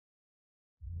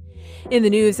In the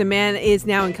news, a man is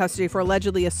now in custody for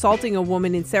allegedly assaulting a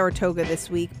woman in Saratoga this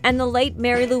week. And the late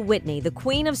Mary Lou Whitney, the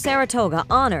Queen of Saratoga,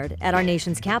 honored at our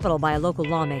nation's capital by a local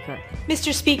lawmaker.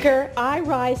 Mr. Speaker, I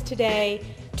rise today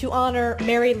to honor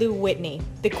Mary Lou Whitney,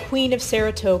 the Queen of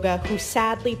Saratoga, who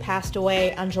sadly passed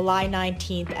away on July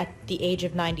 19th at the age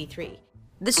of 93.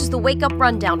 This is the Wake Up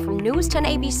Rundown from News 10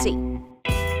 ABC.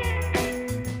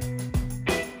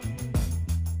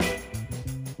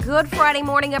 Good Friday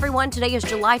morning, everyone. Today is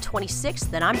July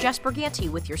 26th, and I'm Jess Berganti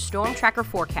with your Storm Tracker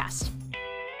forecast.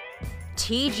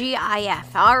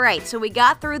 TGIF. All right, so we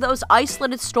got through those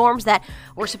isolated storms that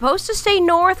were supposed to stay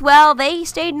north. Well, they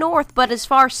stayed north, but as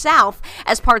far south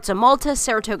as parts of Malta,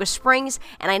 Saratoga Springs,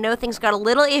 and I know things got a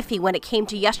little iffy when it came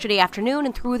to yesterday afternoon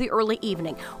and through the early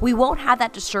evening. We won't have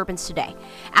that disturbance today.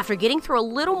 After getting through a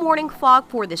little morning fog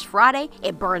for this Friday,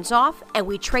 it burns off, and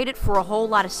we trade it for a whole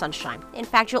lot of sunshine. In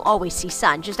fact, you'll always see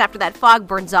sun. Just after that fog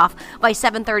burns off by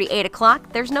 7:30, 8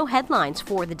 o'clock, there's no headlines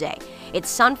for the day. It's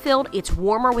sun-filled, it's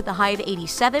warmer with a high of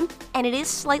 87, and it is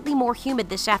slightly more humid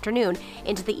this afternoon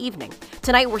into the evening.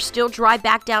 Tonight, we're still dry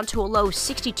back down to a low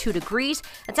 62 degrees.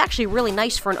 That's actually really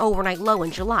nice for an overnight low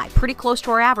in July. Pretty close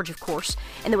to our average, of course.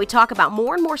 And then we talk about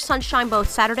more and more sunshine both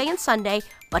Saturday and Sunday.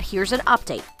 But here's an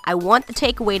update. I want the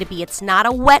takeaway to be it's not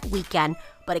a wet weekend,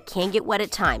 but it can get wet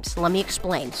at times. Let me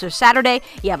explain. So Saturday,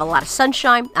 you have a lot of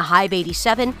sunshine, a high of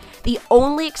 87. The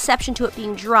only exception to it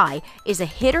being dry is a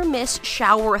hit or miss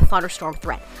shower or thunderstorm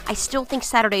threat. I still think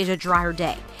Saturday is a drier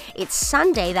day. It's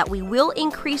Sunday that we will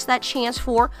increase that chance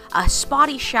for a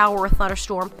spotty shower or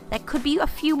thunderstorm. That could be a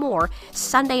few more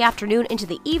Sunday afternoon into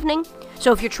the evening.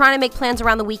 So if you're trying to make plans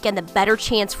around the weekend, the better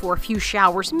chance for a few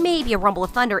showers, maybe a rumble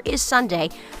of thunder, is Sunday.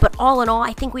 But all in all,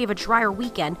 I think we have a drier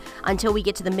weekend until we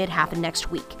get to the mid-half of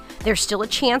next week. There's still a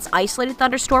chance isolated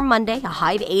thunderstorm Monday, a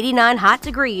high of 89 hot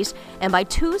degrees, and by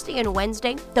Tuesday and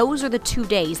Wednesday, those are the 2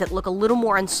 days that look a little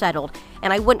more unsettled,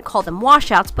 and I wouldn't call them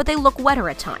washouts, but they look wetter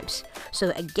at times.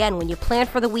 So again, when you plan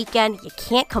for the weekend, you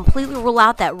can't completely rule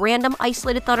out that random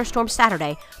isolated thunderstorm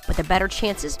Saturday, but the better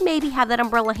chances maybe have that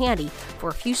umbrella handy for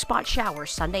a few spot showers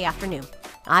Sunday afternoon.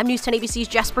 I'm News 10 ABC's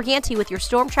Jess Berganti with your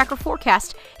Storm Tracker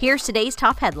forecast. Here's today's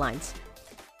top headlines.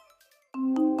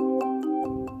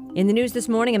 In the news this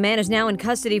morning, a man is now in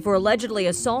custody for allegedly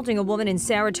assaulting a woman in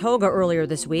Saratoga earlier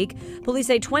this week. Police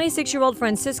say 26-year-old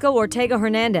Francisco Ortega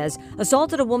Hernandez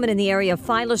assaulted a woman in the area of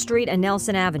Philo Street and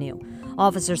Nelson Avenue.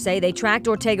 Officers say they tracked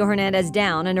Ortega Hernandez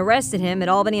down and arrested him at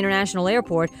Albany International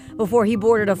Airport before he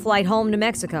boarded a flight home to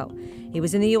Mexico. He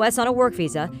was in the U.S. on a work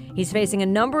visa. He's facing a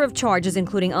number of charges,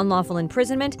 including unlawful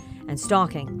imprisonment and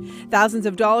stalking. Thousands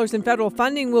of dollars in federal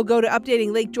funding will go to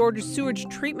updating Lake George's sewage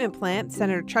treatment plant.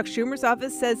 Senator Chuck Schumer's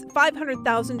office says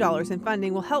 $500,000 in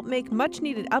funding will help make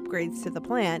much-needed upgrades to the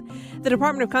plant. The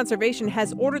Department of Conservation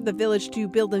has ordered the village to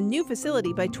build a new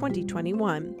facility by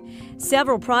 2021.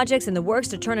 Several projects in the works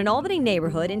to turn an Albany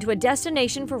neighborhood into a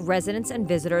destination for residents and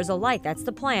visitors alike. That's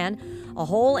the plan. A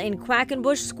hole in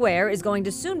Quackenbush Square is going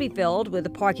to soon be filled with a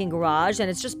parking garage, and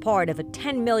it's just part of a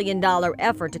 $10 million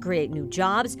effort to create new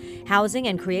jobs, housing,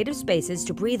 and creative spaces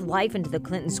to breathe life into the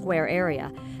Clinton Square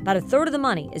area. About a third of the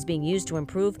money is being used to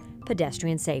improve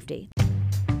pedestrian safety.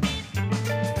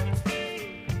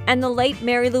 And the late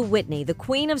Mary Lou Whitney, the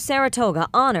Queen of Saratoga,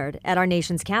 honored at our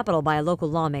nation's capital by a local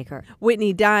lawmaker.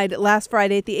 Whitney died last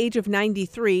Friday at the age of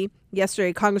 93.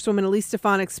 Yesterday, Congresswoman Elise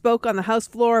Stefanik spoke on the House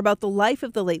floor about the life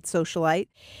of the late socialite.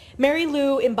 Mary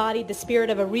Lou embodied the spirit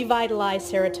of a revitalized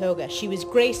Saratoga. She was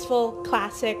graceful,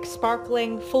 classic,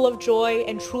 sparkling, full of joy,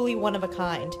 and truly one of a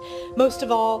kind. Most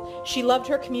of all, she loved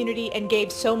her community and gave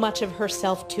so much of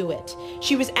herself to it.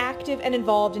 She was active and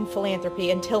involved in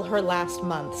philanthropy until her last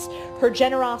months. Her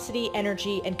generosity,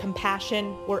 energy, and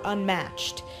compassion were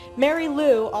unmatched. Mary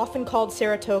Lou often called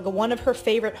Saratoga one of her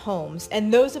favorite homes,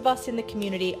 and those of us in the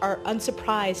community are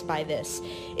unsurprised by this.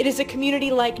 It is a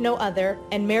community like no other,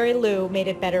 and Mary Lou made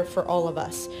it better for all of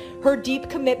us. Her deep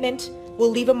commitment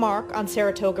will leave a mark on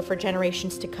Saratoga for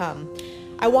generations to come.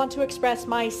 I want to express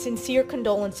my sincere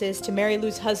condolences to Mary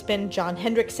Lou's husband, John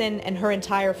Hendrickson, and her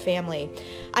entire family.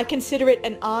 I consider it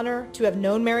an honor to have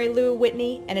known Mary Lou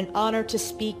Whitney and an honor to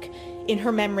speak in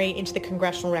her memory into the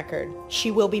congressional record.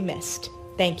 She will be missed.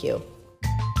 Thank you.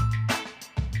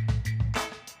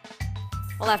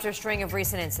 Well, after a string of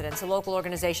recent incidents, a local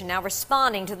organization now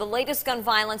responding to the latest gun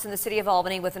violence in the city of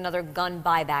Albany with another gun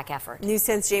buyback effort. News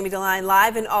 10's Jamie DeLine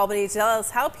live in Albany to tell us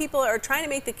how people are trying to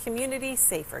make the community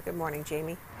safer. Good morning,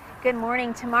 Jamie. Good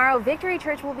morning. Tomorrow, Victory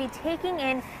Church will be taking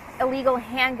in illegal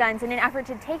handguns in an effort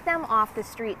to take them off the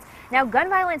streets. Now, gun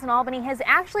violence in Albany has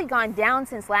actually gone down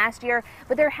since last year,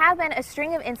 but there have been a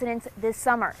string of incidents this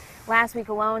summer. Last week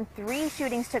alone, 3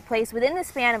 shootings took place within the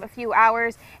span of a few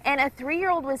hours, and a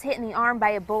 3-year-old was hit in the arm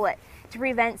by a bullet. To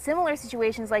prevent similar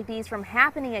situations like these from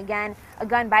happening again, a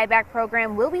gun buyback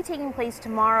program will be taking place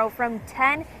tomorrow from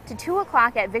 10 to 2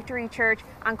 o'clock at Victory Church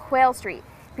on Quayle Street.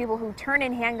 People who turn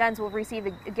in handguns will receive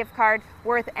a gift card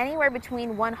worth anywhere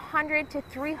between $100 to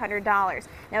 $300.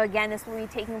 Now again, this will be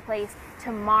taking place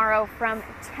tomorrow from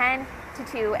 10 to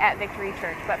 2 at Victory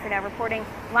Church. But for now, reporting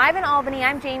live in Albany,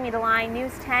 I'm Jamie DeLine,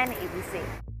 News 10 ABC.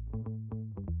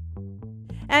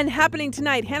 And happening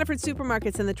tonight, Hannaford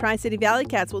Supermarkets and the Tri-City Valley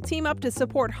Cats will team up to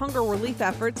support hunger relief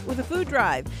efforts with a food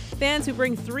drive. Fans who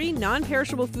bring 3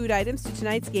 non-perishable food items to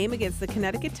tonight's game against the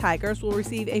Connecticut Tigers will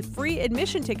receive a free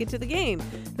admission ticket to the game.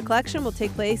 The collection will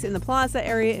take place in the plaza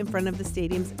area in front of the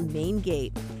stadium's main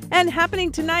gate. And happening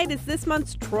tonight is this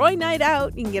month's Troy Night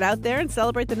Out. You can get out there and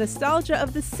celebrate the nostalgia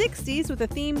of the 60s with a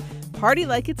theme Party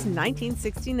Like It's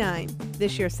 1969.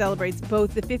 This year celebrates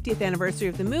both the 50th anniversary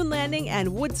of the moon landing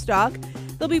and Woodstock.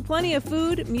 There'll be plenty of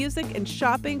food, music, and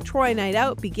shopping. Troy Night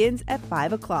Out begins at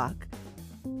 5 o'clock.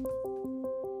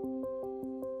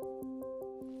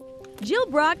 Jill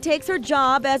Brock takes her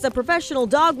job as a professional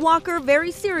dog walker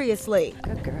very seriously.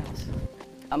 Good girls.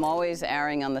 I'm always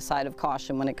erring on the side of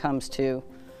caution when it comes to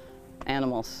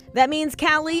animals. That means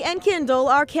Callie and Kindle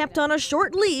are kept on a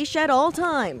short leash at all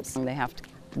times. They have to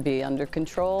be under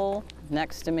control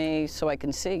next to me so I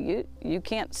can see. You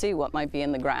can't see what might be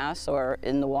in the grass or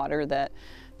in the water that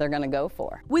they're going to go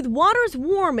for. With waters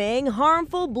warming,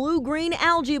 harmful blue-green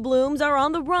algae blooms are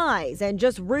on the rise, and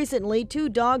just recently 2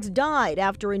 dogs died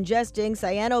after ingesting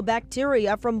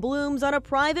cyanobacteria from blooms on a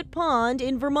private pond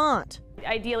in Vermont.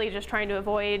 Ideally, just trying to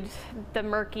avoid the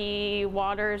murky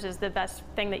waters is the best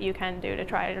thing that you can do to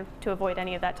try to avoid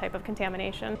any of that type of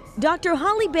contamination. Dr.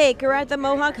 Holly Baker at the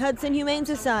Mohawk Hudson Humane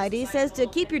Society says to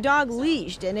keep your dog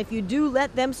leashed, and if you do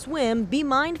let them swim, be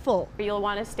mindful. You'll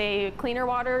want to stay cleaner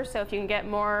water, so if you can get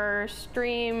more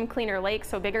stream, cleaner lakes,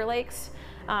 so bigger lakes,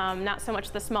 not so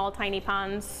much the small, tiny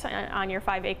ponds on your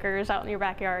 5 acres out in your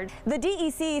backyard. The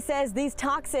DEC says these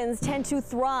toxins tend to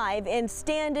thrive in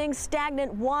standing,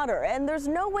 stagnant water, and there's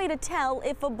no way to tell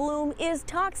if a bloom is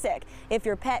toxic. If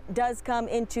your pet does come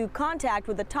into contact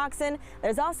with the toxin,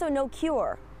 there's also no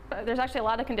cure. There's actually a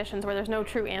lot of conditions where there's no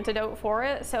true antidote for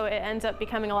it, so it ends up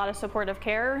becoming a lot of supportive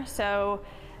care. So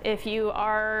if you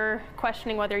are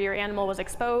questioning whether your animal was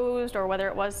exposed or whether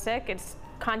it was sick, it's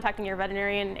contacting your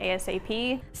veterinarian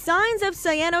ASAP. Signs of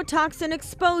cyanotoxin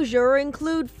exposure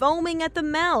include foaming at the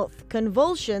mouth,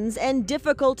 convulsions, and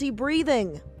difficulty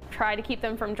breathing. Try to keep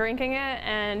them from drinking it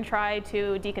and try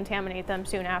to decontaminate them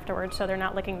soon afterwards so they're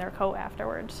not licking their coat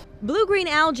afterwards. Blue-green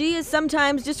algae is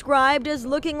sometimes described as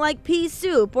looking like pea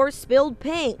soup or spilled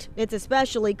paint. It's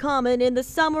especially common in the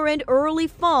summer and early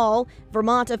fall.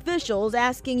 Vermont officials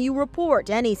asking you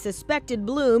report any suspected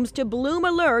blooms to Bloom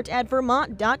Alert at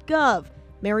vermont.gov.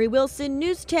 Mary Wilson,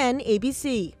 News 10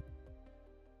 ABC.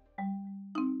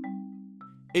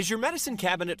 Is your medicine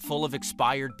cabinet full of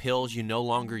expired pills you no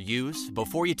longer use?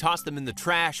 Before you toss them in the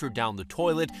trash or down the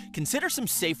toilet, consider some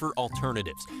safer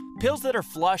alternatives. Pills that are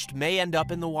flushed may end up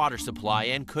in the water supply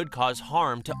and could cause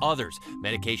harm to others.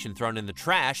 Medication thrown in the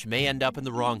trash may end up in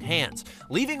the wrong hands.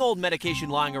 Leaving old medication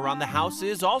lying around the house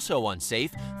is also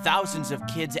unsafe. Thousands of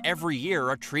kids every year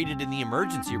are treated in the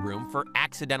emergency room for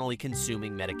accidentally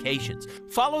consuming medications.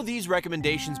 Follow these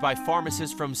recommendations by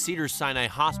pharmacists from Cedars-Sinai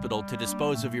Hospital to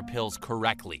dispose of your pills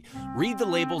correctly. Read the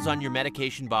labels on your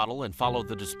medication bottle and follow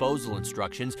the disposal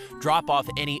instructions. Drop off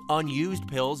any unused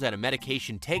pills at a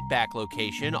medication take-back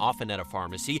location, often at a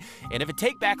pharmacy. And if a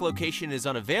take-back location is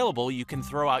unavailable, you can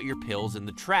throw out your pills in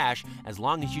the trash as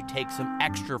long as you take some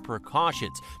extra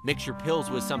precautions. Mix your pills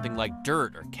with something like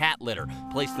dirt or cat litter.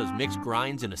 Place those mixed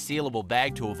grinds in a sealable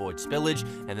bag to avoid spillage,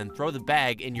 and then throw the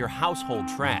bag in your household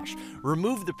trash.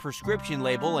 Remove the prescription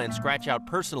label and scratch out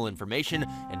personal information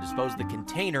and dispose the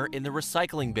container in the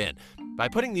recycling bin. By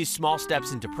putting these small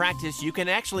steps into practice, you can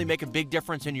actually make a big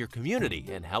difference in your community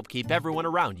and help keep everyone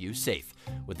around you safe.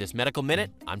 With this Medical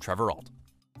Minute, I'm Trevor Ault.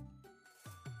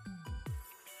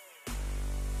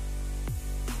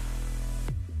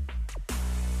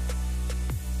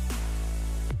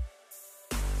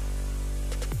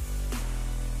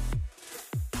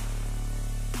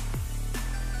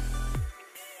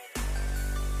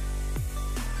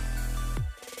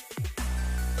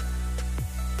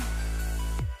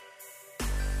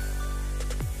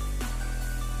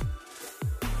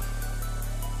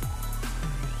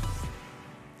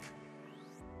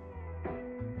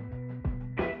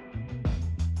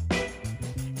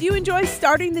 Do you enjoy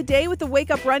starting the day with the Wake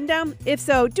Up Rundown? If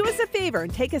so, do us a favor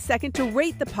and take a second to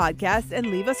rate the podcast and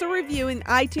leave us a review in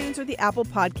iTunes or the Apple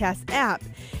Podcast app.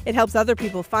 It helps other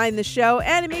people find the show,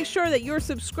 and it makes sure that you're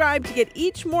subscribed to get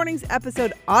each morning's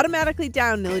episode automatically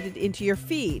downloaded into your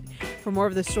feed. For more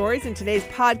of the stories in today's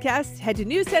podcast, head to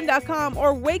news10.com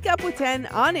or Wake Up with 10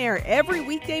 on air every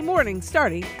weekday morning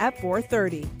starting at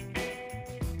 4:30.